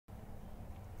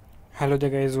Hello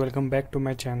there guys, welcome back to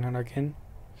my channel again.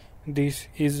 This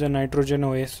is the Nitrogen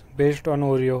OS based on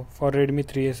Oreo for Redmi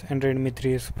 3S and Redmi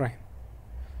 3S Prime.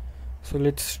 So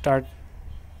let's start.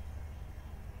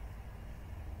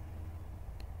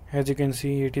 As you can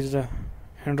see, it is the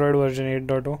Android version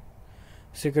 8.0.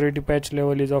 Security patch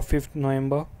level is of 5th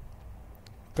November.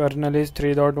 Kernel is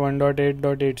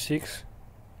 3.1.8.86.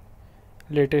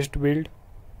 Latest build.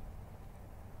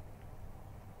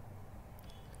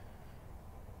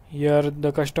 Here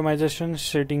the customization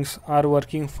settings are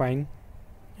working fine.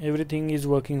 Everything is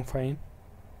working fine.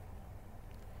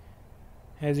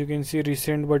 As you can see,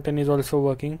 recent button is also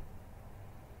working.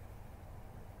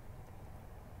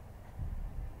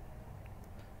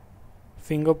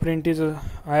 Fingerprint is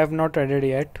I have not added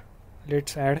yet.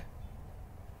 Let's add.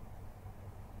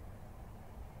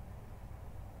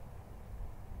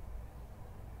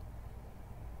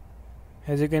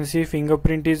 As you can see,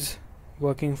 fingerprint is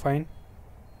working fine.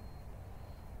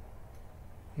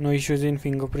 No issues in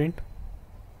fingerprint.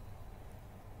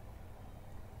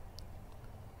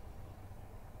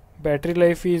 Battery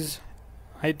life is,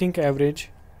 I think, average.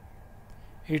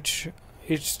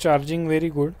 It's charging very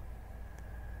good.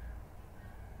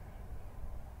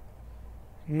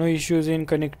 No issues in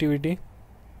connectivity.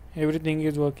 Everything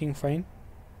is working fine.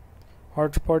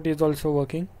 Hotspot is also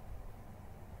working.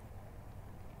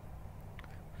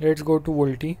 Let's go to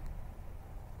VoLTE.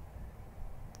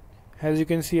 As you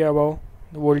can see above,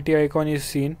 the VoLTE icon is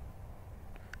seen.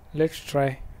 Let's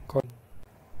try call.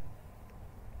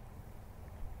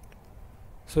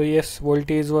 So yes,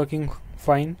 VoLTE is working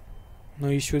fine. No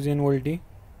issues in VoLTE.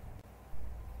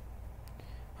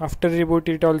 After reboot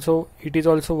it is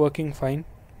also working fine.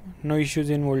 No issues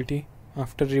in VoLTE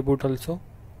after reboot also.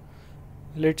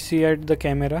 Let's see at the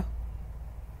camera.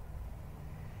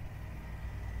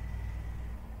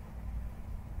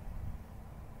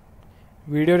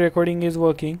 Video recording is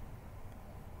working.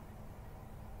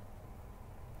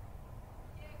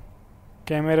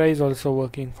 Camera is also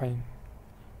working fine.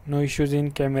 No issues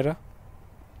in camera.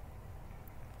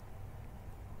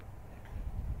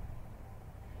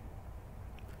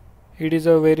 It is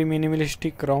a very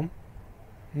minimalistic ROM.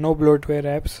 No bloatware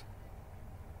apps.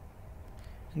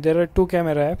 There are 2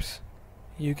 camera apps.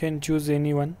 You can choose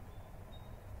any one.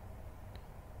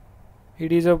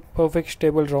 It is a perfect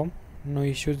stable ROM. No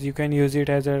issues. You can use it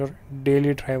as a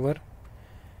daily driver.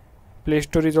 Play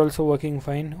Store is also working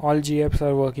fine. All G apps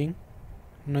are working.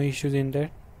 No issues in that.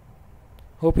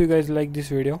 Hope you guys like this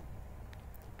video.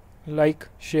 Like,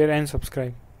 share and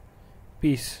subscribe.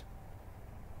 Peace.